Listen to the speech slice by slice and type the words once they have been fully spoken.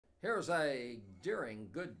Here's a Deering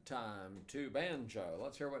Goodtime to banjo.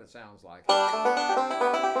 Let's hear what it sounds like.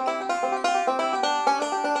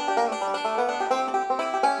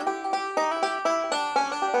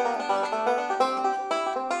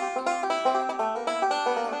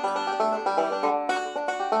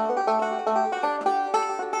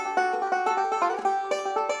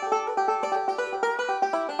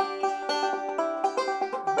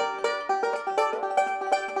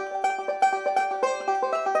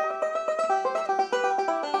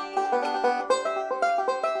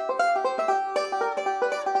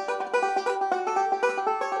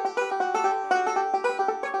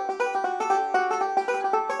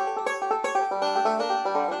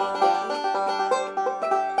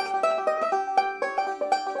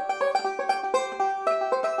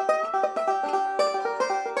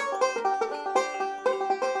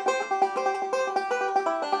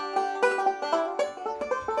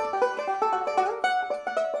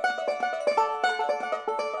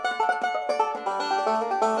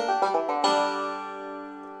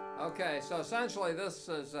 Okay, so essentially this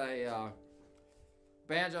is a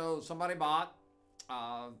banjo somebody bought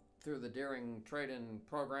through the Deering trade-in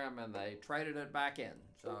program, and they traded it back in.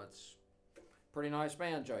 So it's a pretty nice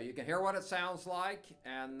banjo. You can hear what it sounds like,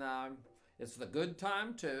 and it's the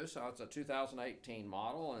Goodtime too, so it's a 2018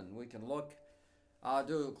 model, and we can look,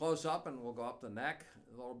 do a close-up, and we'll go up the neck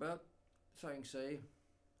a little bit so you can see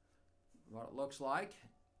what it looks like.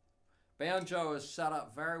 Banjo is set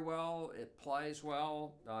up very well. It plays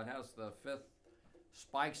well. It has the 5th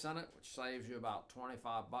spikes in it, which saves you about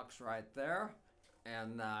 25 bucks right there.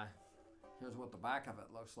 And here's what the back of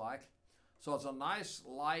it looks like. So it's a nice,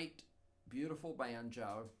 light, beautiful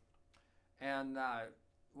banjo. And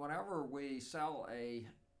whenever we sell a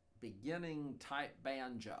beginning type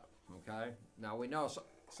banjo, okay? Now we know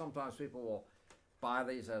sometimes people will buy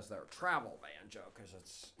these as their travel banjo because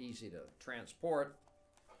it's easy to transport.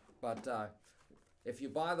 But if you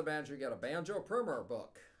buy the banjo, you get a banjo primer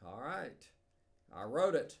book. All right, I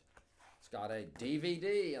wrote it. It's got a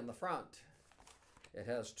DVD in the front. It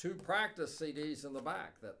has 2 practice CDs in the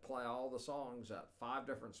back that play all the songs at 5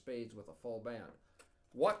 different speeds with a full band.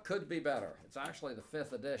 What could be better? It's actually the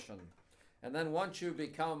 5th edition. And then once you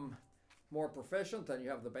become more proficient, then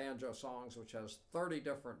you have the banjo songs, which has 30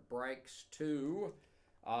 different breaks to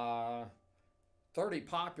 30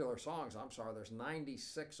 popular songs. I'm sorry, there's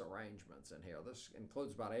 96 arrangements in here. This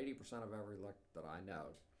includes about 80% of every lick that I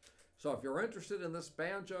know. So if you're interested in this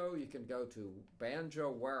banjo, you can go to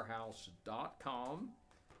banjowarehouse.com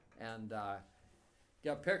and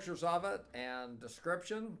get pictures of it and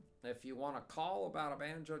description. If you want to call about a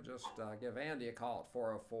banjo, just give Andy a call at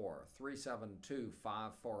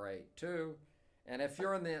 404-372-5482. And if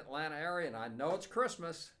you're in the Atlanta area, and I know it's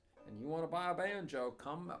Christmas, and you want to buy a banjo,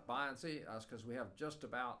 come by and see us, because we have just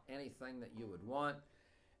about anything that you would want.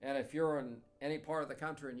 And if you're in any part of the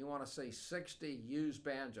country and you want to see 60 used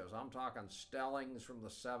banjos, I'm talking Stellings from the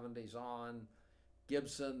 70s on,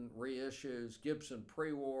 Gibson reissues, Gibson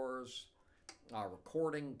pre-wars,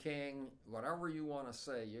 Recording King, whatever you want to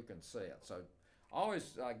see, you can see it. So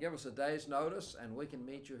always give us a day's notice, and we can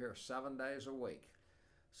meet you here 7 days a week.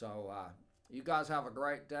 So you guys have a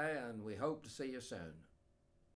great day, and we hope to see you soon.